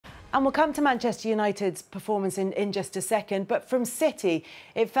And we'll come to Manchester United's performance in just a second. But from City,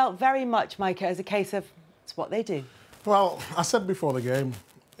 it felt very much, Micah, as a case of it's what they do. Well, I said before the game,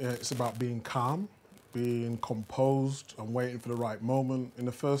 it's about being calm, being composed and waiting for the right moment. In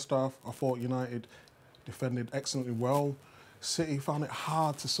the first half, I thought United defended excellently well. City found it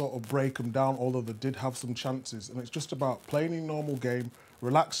hard to sort of break them down, although they did have some chances. And it's just about playing a normal game,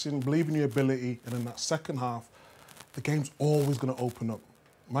 relaxing, believing your ability, and in that second half, the game's always going to open up.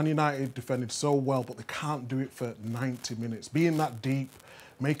 Man United defended so well, but they can't do it for 90 minutes. Being that deep,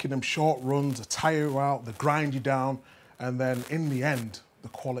 making them short runs, they tire you out, they grind you down, and then in the end, the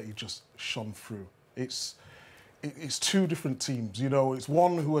quality just shone through. It's two different teams, you know. It's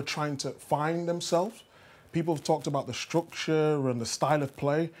one who are trying to find themselves. People have talked about the structure and the style of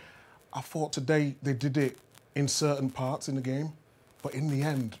play. I thought today they did it in certain parts in the game, but in the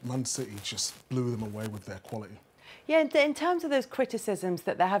end, Man City just blew them away with their quality. Yeah, in terms of those criticisms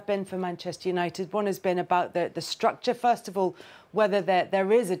that there have been for Manchester United, one has been about the structure. First of all, whether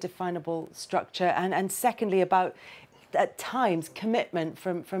there is a definable structure, and secondly, about, at times, commitment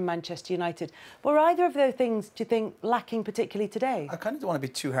from Manchester United. Were either of those things, do you think, lacking particularly today? I kind of don't want to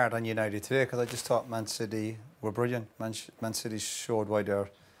be too hard on United today, because I just thought Man City were brilliant. Man City showed why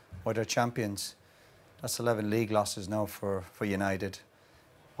they're champions. That's 11 league losses now for United.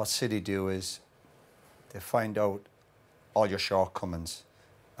 What City do is they find out all your shortcomings.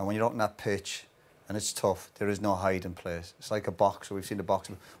 And when you're out on that pitch and it's tough, there is no hiding place. It's like a boxer. We've seen the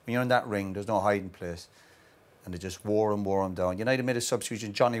boxer. When you're in that ring, there's no hiding place. And they just wore them down. United made a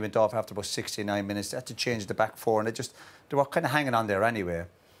substitution. Johnny went off after about 69 minutes. They had to change the back four, and they were kind of hanging on there anyway.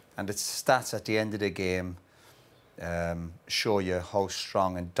 And the stats at the end of the game show you how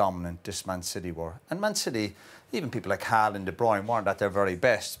strong and dominant this Man City were. And Man City, even people like Haaland and De Bruyne weren't at their very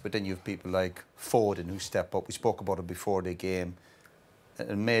best, but then you have people like Foden who step up. We spoke about it before the game.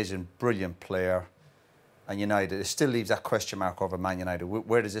 An amazing, brilliant player. And United, it still leaves that question mark over Man United.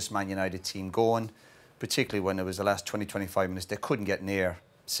 Where does this Man United team go on? Particularly when it was the last 20-25 minutes, they couldn't get near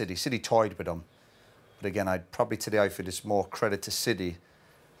City. City toyed with them. But again, I feel it's more credit to City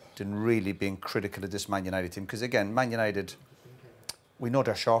than really being critical of this Man United team. Because again, Man United, we know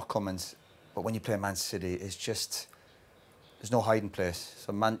their shortcomings, but when you play Man City, it's just, there's no hiding place.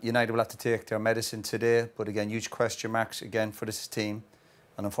 So Man United will have to take their medicine today, but again, huge question marks again for this team,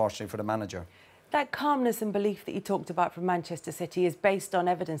 and unfortunately for the manager. That calmness and belief that you talked about from Manchester City is based on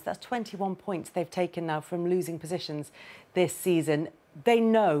evidence. That's 21 points they've taken now from losing positions this season. They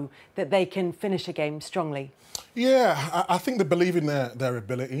know that they can finish a game strongly. Yeah, I think they believe in their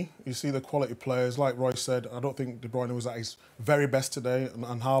ability. You see the quality players, like Roy said, I don't think De Bruyne was at his very best today, and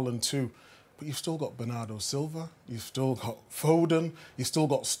Haaland too. But you've still got Bernardo Silva, you've still got Foden, you've still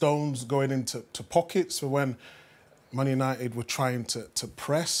got Stones going into pockets for when Man United were trying to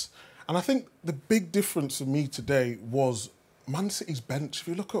press. And I think the big difference for me today was Man City's bench. If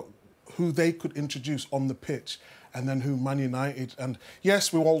you look at who they could introduce on the pitch and then who Man United... And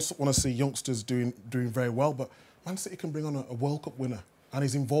yes, we also want to see youngsters doing very well, but Man City can bring on a World Cup winner and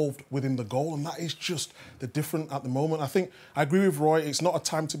he's involved within the goal, and that is just the difference at the moment. I agree with Roy, it's not a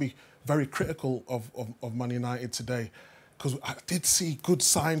time to be very critical of Man United today, because I did see good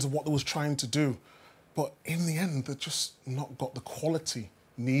signs of what they was trying to do. But in the end, they've just not got the quality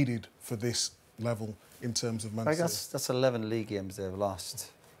needed for this level in terms of Man City. That's 11 league games they've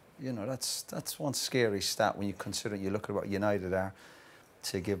lost. You know, that's one scary stat when you consider, you look at what United are,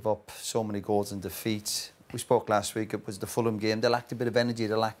 to give up so many goals and defeats. We spoke last week, it was the Fulham game. They lacked a bit of energy,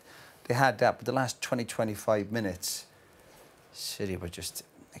 they had that, but the last 20-25 minutes, City were just,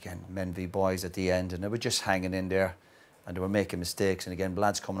 again, men v boys at the end, and they were just hanging in there, and they were making mistakes, and again,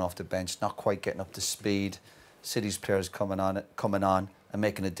 lads coming off the bench, not quite getting up to speed. City's players coming on and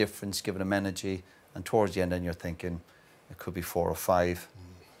making a difference, giving them energy, and towards the end, then you're thinking it could be 4 or 5.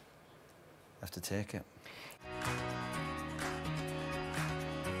 Have to take it.